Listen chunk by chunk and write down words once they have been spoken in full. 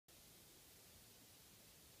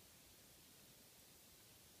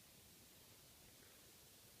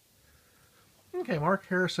Okay, Mark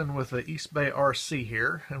Harrison with the East Bay RC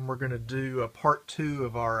here, and we're going to do a part 2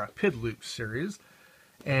 of our PID Loops series.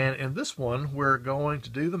 And in this one, we're going to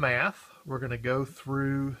do the math. We're going to go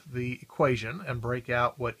through the equation and break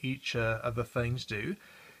out what each of the things do.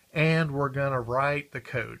 And we're going to write the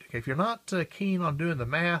code. Okay, if you're not keen on doing the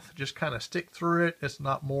math, just kind of stick through it. It's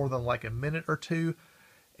not more than like a minute or two.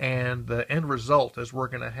 And the end result is we're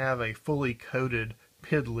going to have a fully coded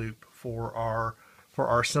PID loop for our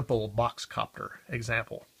simple box copter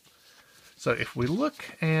example. So if we look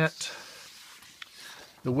at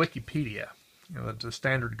the Wikipedia, the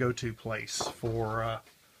standard go-to place for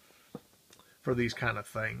these kind of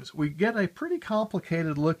things, we get a pretty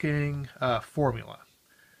complicated looking formula.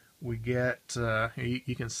 We get,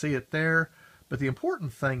 you can see it there, but the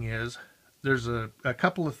important thing is there's a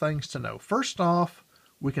couple of things to know. First off,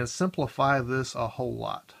 we can simplify this a whole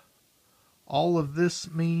lot. All of this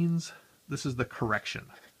means this is the correction.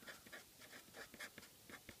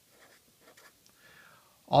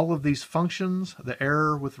 All of these functions, the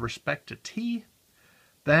error with respect to t,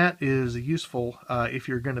 that is useful if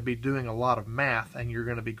you're going to be doing a lot of math and you're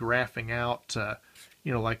going to be graphing out,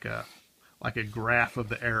 like a graph of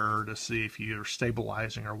the error to see if you're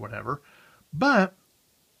stabilizing or whatever. But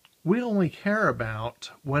we only care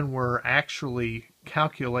about when we're actually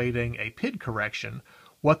calculating a PID correction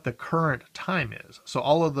what the current time is. So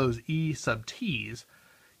all of those E sub t's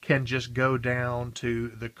can just go down to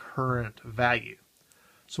the current value.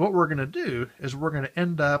 So what we're going to do is we're going to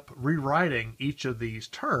end up rewriting each of these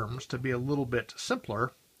terms to be a little bit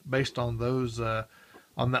simpler based on those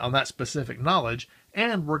on that specific knowledge,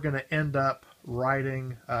 and we're going to end up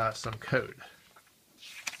writing some code.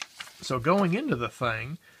 So going into the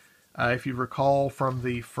thing, if you recall from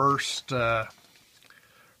the first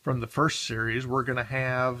series, we're going to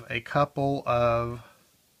have a couple of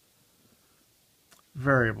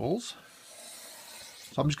variables.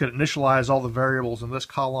 So I'm just going to initialize all the variables in this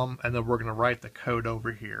column, and then we're going to write the code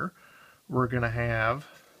over here. We're going to have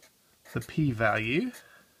the p value,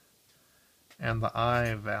 and the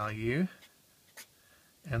I value,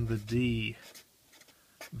 and the D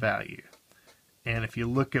value. And if you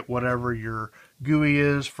look at whatever your GUI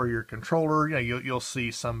is for your controller, you'll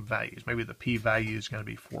see some values. Maybe the P value is going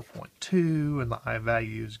to be 4.2, and the I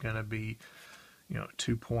value is going to be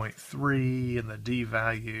 2.3, and the D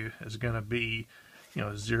value is going to be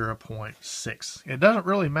 0.6. It doesn't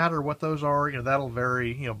really matter what those are. That'll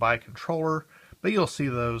vary by controller, but you'll see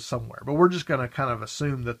those somewhere. But we're just going to kind of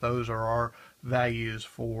assume that those are our values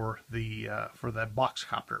for that box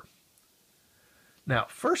copter. Now,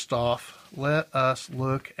 first off, let us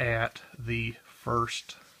look at the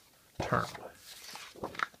first term.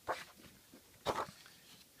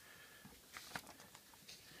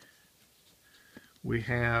 We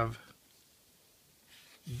have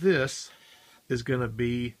this is going to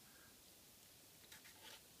be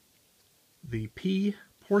the P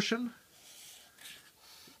portion.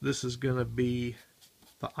 This is going to be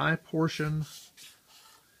the I portion,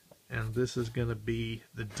 and this is going to be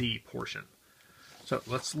the D portion. So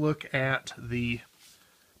let's look at the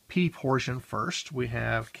P portion first. We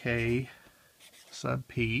have K sub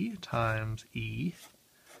P times E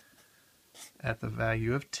at the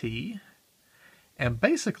value of T. And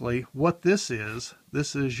basically what this is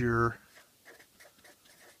your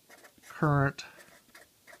current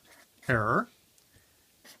error.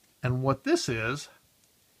 And what this is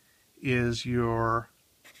your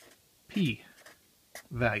P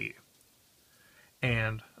value.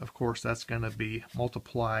 And of course that's going to be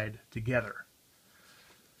multiplied together.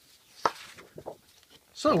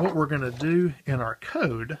 So what we're going to do in our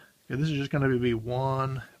code, this is just going to be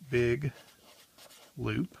one big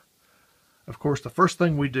loop. Of course, the first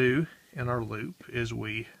thing we do in our loop is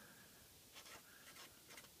we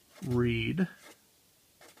read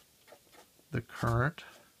the current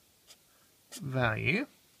value,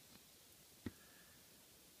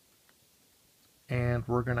 and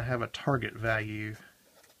we're going to have a target value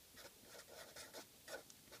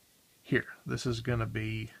here. This is going to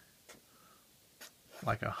be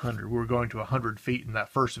like 100. We're going to 100 feet in that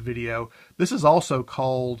first video. This is also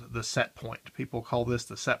called the set point. People call this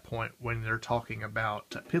the set point when they're talking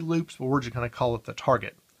about PID loops, but we're just going to call it the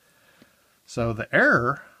target. So the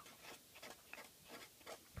error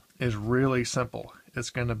is really simple. It's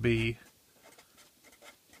going to be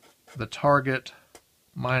the target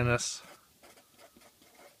minus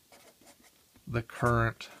the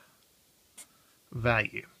current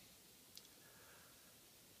value.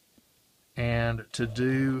 And to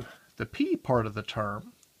do the P part of the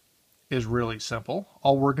term is really simple.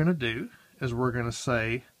 All we're going to do is we're going to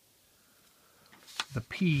say the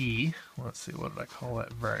p, let's see, what did I call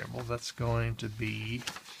that variable? That's going to be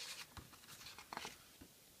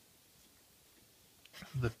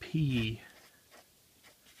the p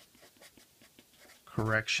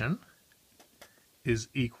correction is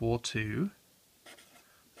equal to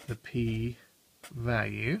the p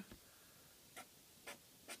value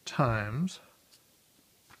times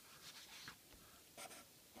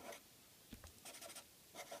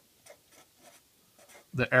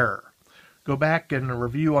the error. Go back and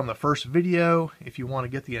review on the first video if you want to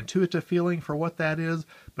get the intuitive feeling for what that is,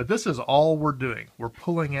 but this is all we're doing. We're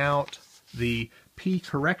pulling out the p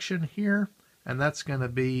correction here, and that's going to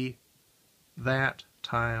be that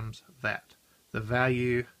times that, the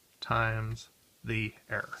value times the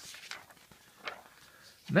error.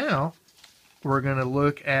 Now we're going to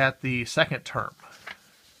look at the second term.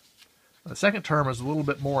 The second term is a little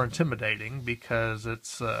bit more intimidating because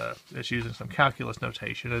it's using some calculus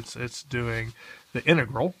notation. It's doing the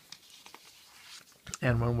integral,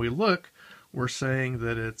 and when we look, we're saying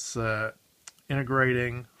that it's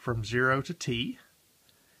integrating from 0 to t,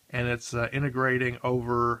 and it's integrating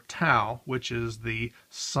over tau, which is the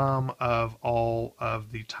sum of all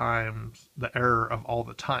of the times, the error of all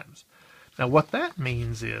the times. Now what that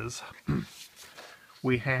means is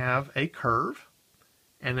we have a curve,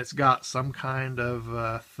 and it's got some kind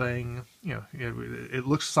of thing, it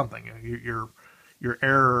looks something. Your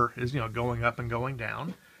error is, going up and going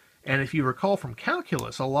down. And if you recall from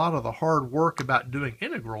calculus, a lot of the hard work about doing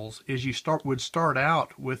integrals is you would start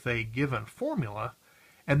out with a given formula,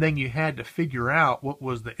 and then you had to figure out what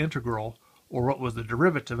was the integral or what was the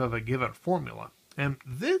derivative of a given formula. In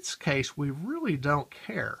this case, we really don't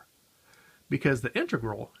care, because the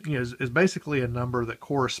integral is basically a number that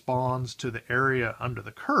corresponds to the area under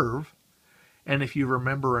the curve. And if you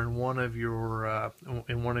remember in one of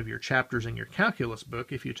your chapters in your calculus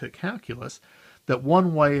book, if you took calculus, that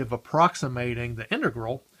one way of approximating the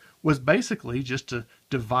integral was basically just to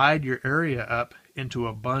divide your area up into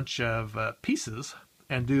a bunch of pieces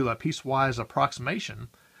and do a piecewise approximation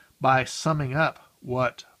by summing up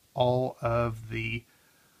what all of the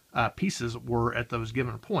pieces were at those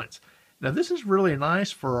given points. Now this is really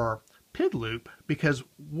nice for our PID loop, because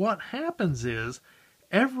what happens is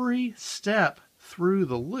every step through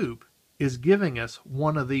the loop is giving us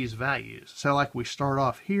one of these values. So like we start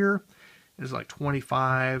off here, it's like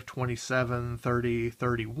 25, 27, 30,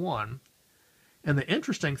 31. And the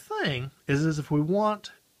interesting thing is if we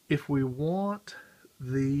want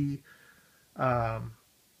the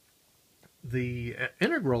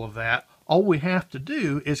integral of that, all we have to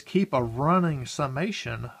do is keep a running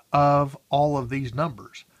summation of all of these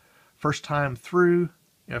numbers. First time through,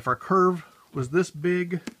 if our curve was this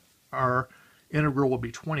big, our integral would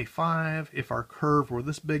be 25. If our curve were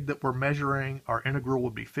this big that we're measuring, our integral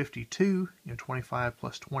would be 52, 25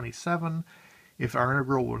 plus 27. If our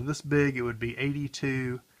integral were this big, it would be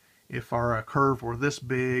 82. If our curve were this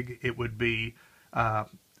big, it would be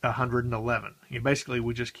 111. Basically,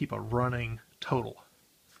 we just keep a running total.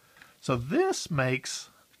 So this makes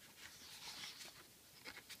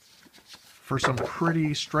for some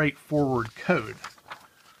pretty straightforward code.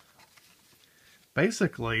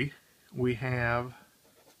 Basically, we have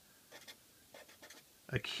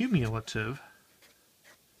a cumulative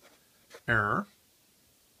error,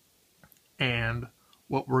 and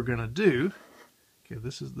what we're going to do, okay,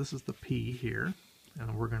 this is the p here,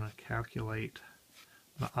 and we're going to calculate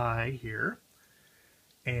the I here,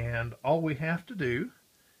 and all we have to do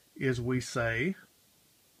is we say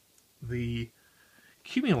the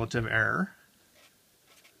cumulative error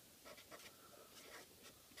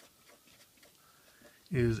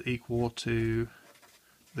is equal to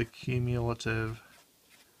the cumulative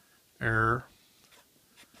error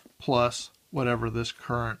plus whatever this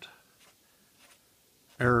current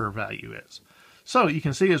error value is. So you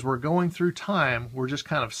can see as we're going through time, we're just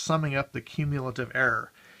kind of summing up the cumulative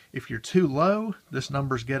error. If you're too low, this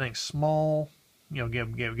number's getting small,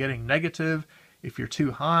 getting negative. If you're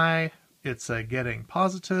too high, it's getting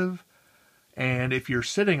positive. And if you're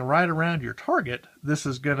sitting right around your target, this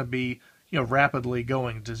is going to be rapidly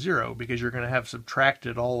going to 0, because you're going to have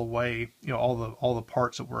subtracted all the way, all the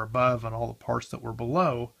parts that were above and all the parts that were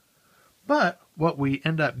below. But what we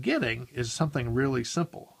end up getting is something really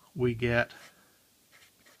simple. We get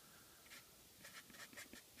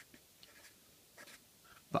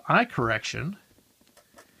the I correction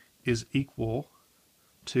is equal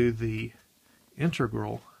to the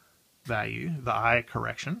integral value, the I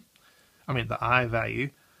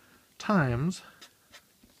value, times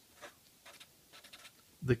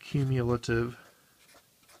the cumulative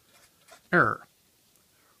error.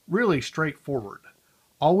 Really straightforward.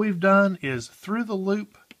 all we've done is through the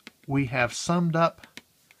loop, we have summed up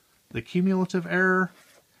the cumulative error,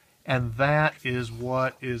 and that is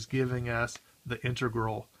what is giving us the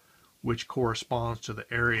integral, which corresponds to the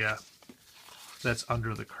area that's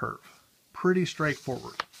under the curve. Pretty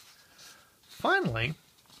straightforward. Finally,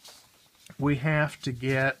 we have to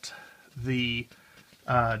get the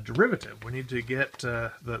derivative. We need to get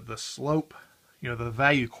the slope, the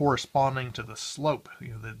value corresponding to the slope,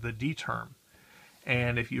 the d term.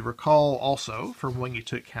 And if you recall also from when you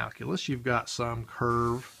took calculus, you've got some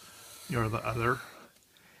curve or the other.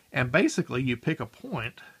 And basically you pick a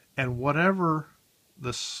point, and whatever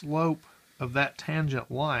the slope of that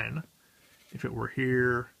tangent line, if it were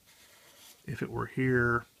here, if it were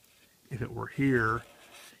here, if it were here,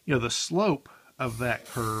 the slope of that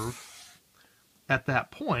curve at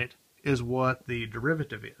that point is what the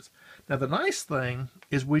derivative is. Now the nice thing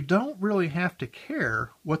is we don't really have to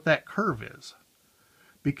care what that curve is,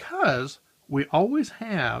 because we always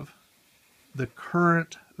have the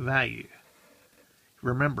current value.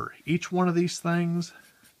 Remember, each one of these things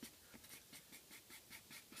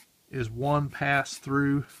is one pass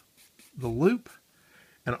through the loop,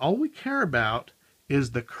 and all we care about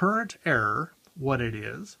is the current error, what it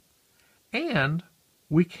is, and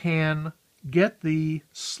we can get the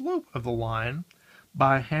slope of the line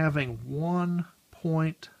by having 1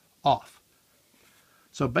 point off.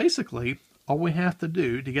 So basically, all we have to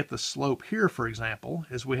do to get the slope here, for example,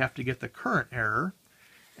 is we have to get the current error,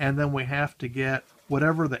 and then we have to get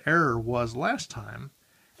whatever the error was last time,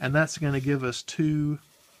 and that's going to give us two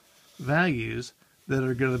values that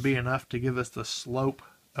are going to be enough to give us the slope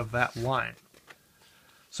of that line.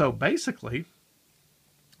 So basically,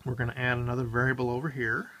 we're going to add another variable over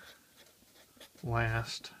here,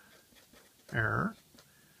 last error,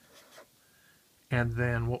 and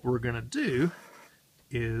then what we're going to do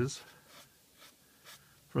is,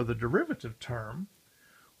 for the derivative term,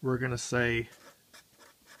 we're going to say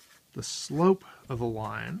the slope of the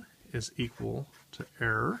line is equal to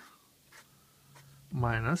error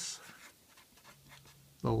minus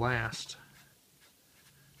the last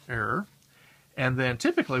error. And then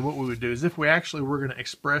typically what we would do is, if we actually were going to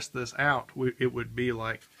express this out, it would be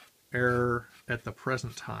like error at the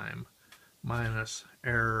present time minus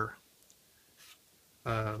error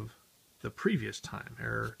of the previous time,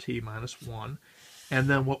 error t minus 1. And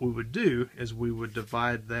then what we would do is we would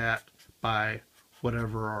divide that by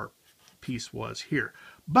whatever our piece was here.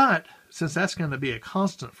 But since that's going to be a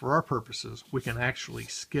constant for our purposes, we can actually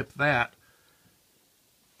skip that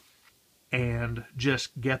and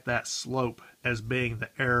just get that slope as being the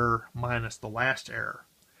error minus the last error.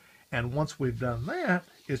 And once we've done that,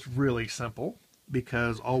 it's really simple,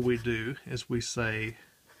 because all we do is we say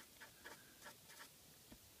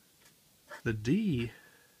the d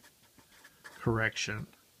correction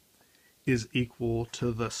is equal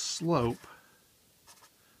to the slope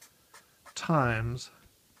times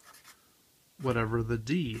whatever the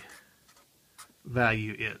d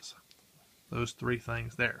value is. Those three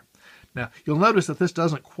things there. Now, you'll notice that this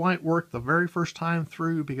doesn't quite work the very first time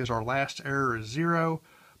through because our last error is 0,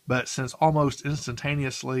 but since almost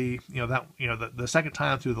instantaneously, the second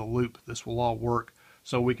time through the loop, this will all work,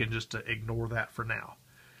 so we can just ignore that for now.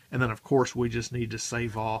 And then, of course, we just need to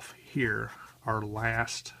save off here our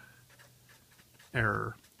last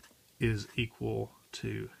error is equal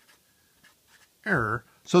to error,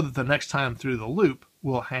 so that the next time through the loop,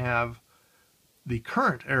 we'll have the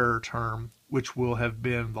current error term, which will have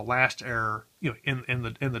been the last error, in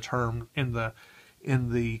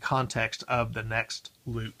the context of the next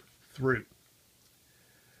loop through.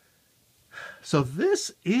 So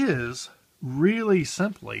this is really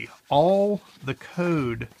simply all the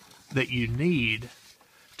code that you need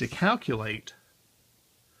to calculate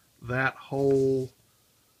that whole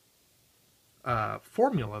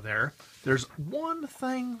formula there. There's one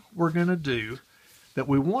thing we're going to do that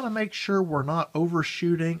we want to make sure we're not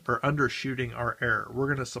overshooting or undershooting our error. We're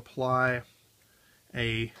going to supply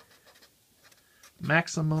a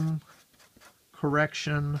maximum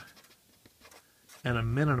correction and a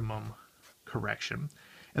minimum correction.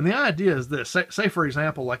 And the idea is this. Say for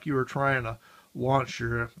example, like you were trying to launch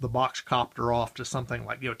the box copter off to something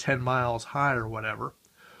like 10 miles high or whatever.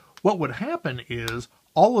 What would happen is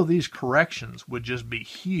all of these corrections would just be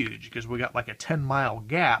huge because we got like a 10-mile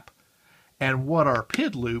gap. And what our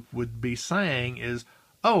PID loop would be saying is,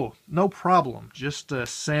 oh, no problem, just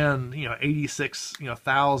send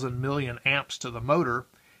 86,000 million amps to the motor,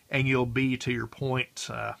 and you'll be to your point,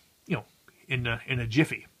 in a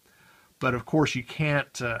jiffy. But of course, you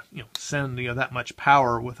can't send that much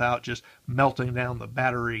power without just melting down the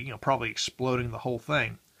battery, probably exploding the whole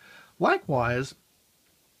thing. Likewise,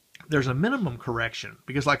 there's a minimum correction,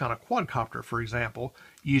 because like on a quadcopter, for example,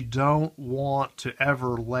 you don't want to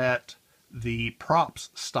ever let the props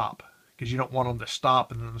stop, because you don't want them to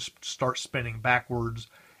stop and then start spinning backwards,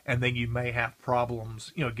 and then you may have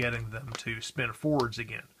problems, getting them to spin forwards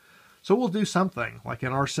again. So we'll do something like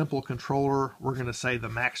in our simple controller, we're going to say the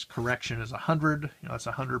max correction is 100, that's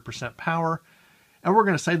 100% power, and we're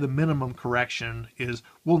going to say the minimum correction is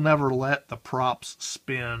we'll never let the props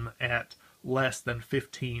spin at less than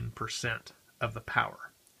 15% of the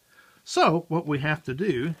power. So what we have to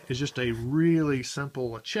do is just a really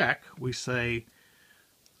simple check. We say,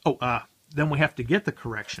 then we have to get the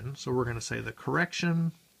correction. So we're going to say the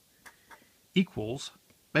correction equals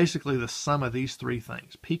basically the sum of these three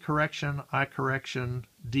things: P correction, I correction,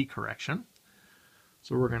 D correction.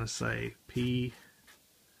 So we're going to say P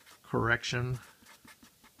correction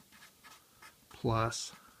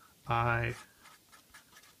plus I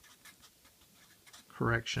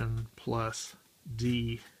correction plus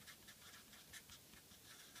D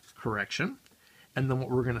correction. And then what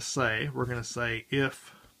we're going to say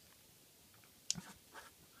if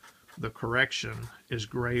the correction is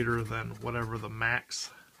greater than whatever the max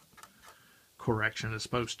correction is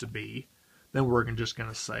supposed to be, then we're just going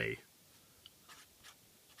to say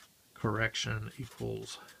correction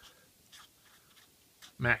equals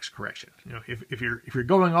max correction. If you're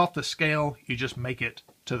going off the scale, you just make it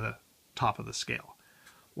to the top of the scale.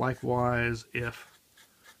 Likewise, if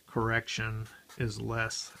correction is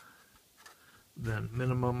less than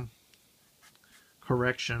minimum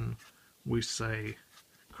correction, we say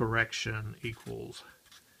correction equals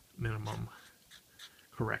minimum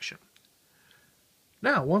correction.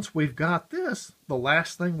 Now, once we've got this, the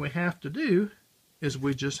last thing we have to do is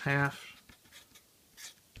we just have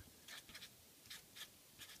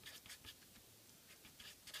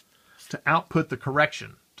to output the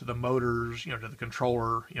correction to the motors, to the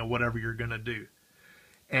controller, whatever you're going to do.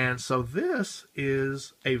 And so this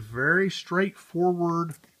is a very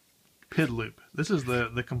straightforward PID loop. This is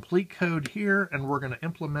the complete code here, and we're going to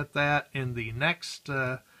implement that in the next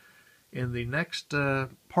part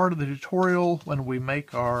of the tutorial when we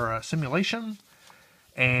make our simulation.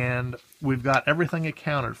 And we've got everything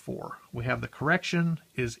accounted for. We have the correction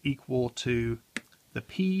is equal to the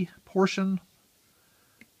P portion,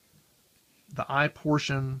 the I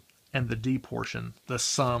portion, and the D portion, the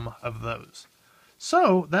sum of those.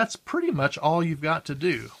 So that's pretty much all you've got to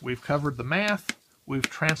do. We've covered the math, we've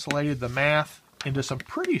translated the math into some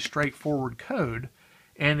pretty straightforward code,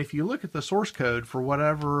 and if you look at the source code for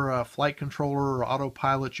whatever flight controller or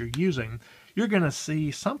autopilot you're using, you're going to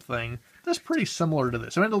see something that's pretty similar to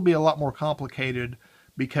this. I mean, it'll be a lot more complicated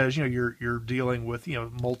because you're dealing with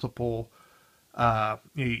multiple.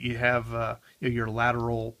 You have your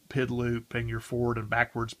lateral PID loop and your forward and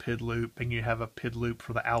backwards PID loop, and you have a PID loop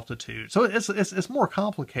for the altitude. So it's more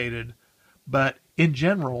complicated, but in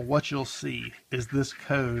general, what you'll see is this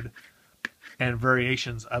code and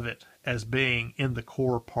variations of it as being in the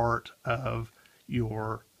core part of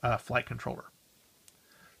your flight controller.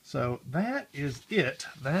 So that is it.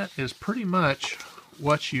 That is pretty much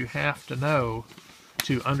what you have to know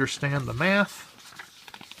to understand the math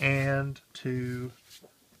and to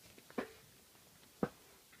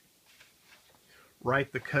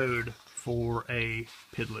write the code for a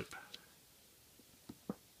PID loop.